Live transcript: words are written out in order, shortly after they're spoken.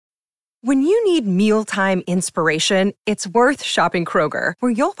When you need mealtime inspiration, it's worth shopping Kroger,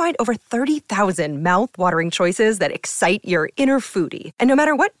 where you'll find over 30,000 mouth-watering choices that excite your inner foodie. And no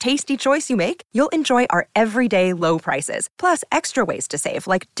matter what tasty choice you make, you'll enjoy our everyday low prices, plus extra ways to save,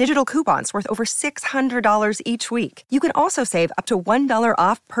 like digital coupons worth over $600 each week. You can also save up to $1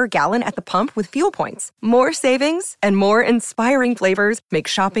 off per gallon at the pump with fuel points. More savings and more inspiring flavors make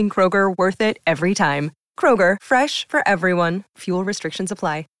shopping Kroger worth it every time. Kroger, fresh for everyone. Fuel restrictions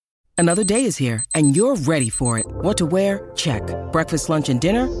apply. Another day is here, and you're ready for it. What to wear? Check. Breakfast, lunch, and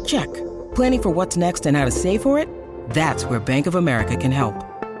dinner? Check. Planning for what's next and how to save for it? That's where Bank of America can help.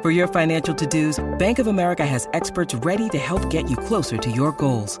 For your financial to-dos, Bank of America has experts ready to help get you closer to your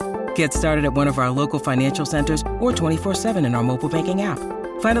goals. Get started at one of our local financial centers or 24/7 in our mobile banking app.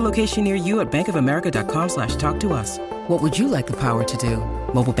 Find a location near you at bankofamerica.com/talktous. What would you like the power to do?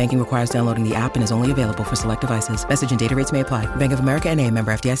 Mobile banking requires downloading the app and is only available for select devices. Message and data rates may apply. Bank of America N.A.,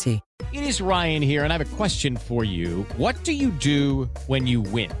 member FDIC. It is Ryan here, and I have a question for you. What do you do when you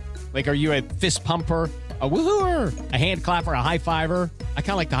win? Like, are you a fist pumper, a woo-hooer, a hand clapper, a high-fiver? I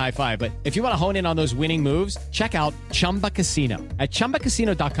kind of like the high-five, but if you want to hone in on those winning moves, check out Chumba Casino. At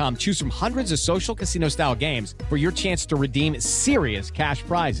ChumbaCasino.com, choose from hundreds of social casino-style games for your chance to redeem serious cash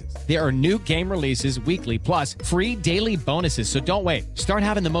prizes. There are new game releases weekly, plus free daily bonuses, so don't wait. Start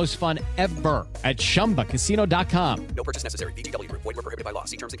having the most fun ever at ChumbaCasino.com. No purchase necessary. VGW Group. Void where prohibited by law.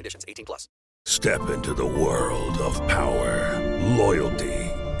 See terms and conditions. 18+. Step into the world of power, loyalty,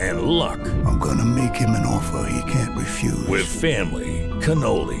 and luck. I'm gonna make him an offer he can't refuse. With family,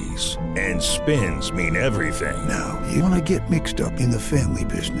 cannolis, and spins mean everything. Now, you wanna get mixed up in the family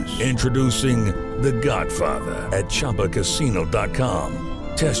business. Introducing The Godfather at ChumbaCasino.com.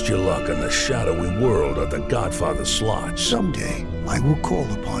 Test your luck in the shadowy world of The Godfather slot. Someday, I will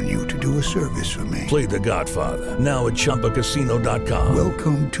call upon you to do a service for me. Play The Godfather, now at ChumbaCasino.com.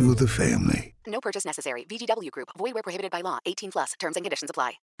 Welcome to the family. No purchase necessary. VGW Group. Void where prohibited by law. 18+. Terms and conditions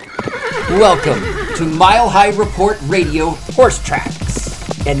apply. Welcome to Mile High Report Radio Horse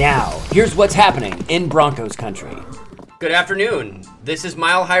Tracks. And now, here's what's happening in Broncos country. Good afternoon. This is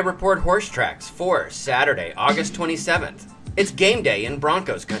Mile High Report Horse Tracks for Saturday, August 27th. It's game day in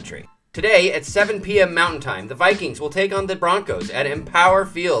Broncos country. Today at 7 p.m. Mountain Time, the Vikings will take on the Broncos at Empower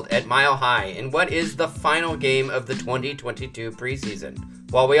Field at Mile High in what is the final game of the 2022 preseason.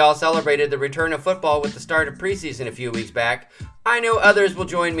 While we all celebrated the return of football with the start of preseason a few weeks back, I know others will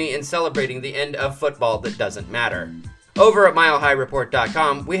join me in celebrating the end of football that doesn't matter. Over at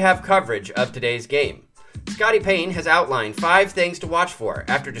MileHighReport.com, we have coverage of today's game. Scotty Payne has outlined 5 things to watch for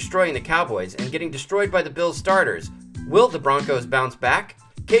after destroying the Cowboys and getting destroyed by the Bills starters. Will the Broncos bounce back?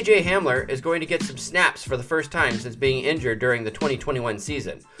 KJ Hamler is going to get some snaps for the first time since being injured during the 2021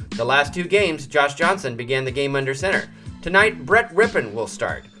 season. The last 2 games, Josh Johnson began the game under center. Tonight, Brett Rippon will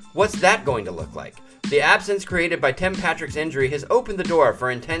start. What's that going to look like? The absence created by Tim Patrick's injury has opened the door for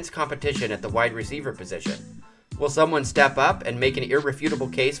intense competition at the wide receiver position. Will someone step up and make an irrefutable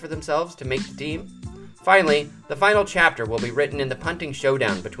case for themselves to make the team? Finally, the final chapter will be written in the punting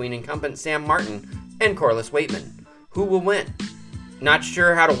showdown between incumbent Sam Martin and Corliss Waitman. Who will win? Not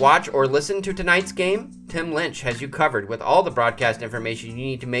sure how to watch or listen to tonight's game? Tim Lynch has you covered with all the broadcast information you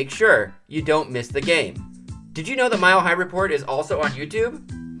need to make sure you don't miss the game. Did you know the Mile High Report is also on YouTube?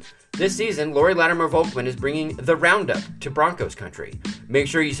 This season, Lori Latimer Volkman is bringing The Roundup to Broncos country. Make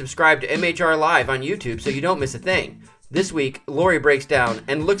sure you subscribe to MHR Live on YouTube so you don't miss a thing. This week, Lori breaks down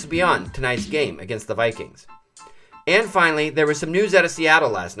and looks beyond tonight's game against the Vikings. And finally, there was some news out of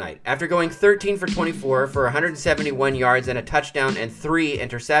Seattle last night. After going 13 for 24 for 171 yards and a touchdown and 3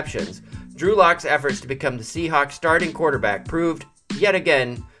 interceptions, Drew Lock's efforts to become the Seahawks starting quarterback proved, yet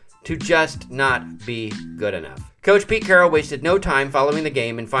again, to just not be good enough. Coach Pete Carroll wasted no time following the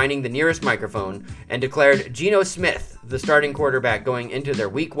game in finding the nearest microphone and declared Geno Smith the starting quarterback going into their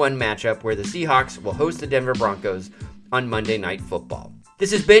Week 1 matchup where the Seahawks will host the Denver Broncos on Monday Night Football.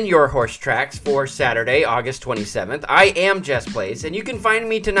 This has been your Horse Tracks for Saturday, August 27th. I am Jess Place, and you can find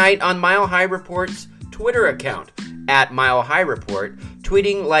me tonight on Mile High Report's Twitter account, at Mile High Report,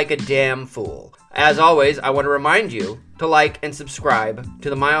 tweeting like a damn fool. As always, I want to remind you to like and subscribe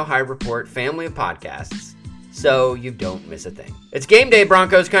to the Mile High Report family of podcasts so you don't miss a thing. It's game day,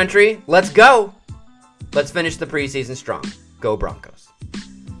 Broncos country. Let's go. Let's finish the preseason strong. Go Broncos.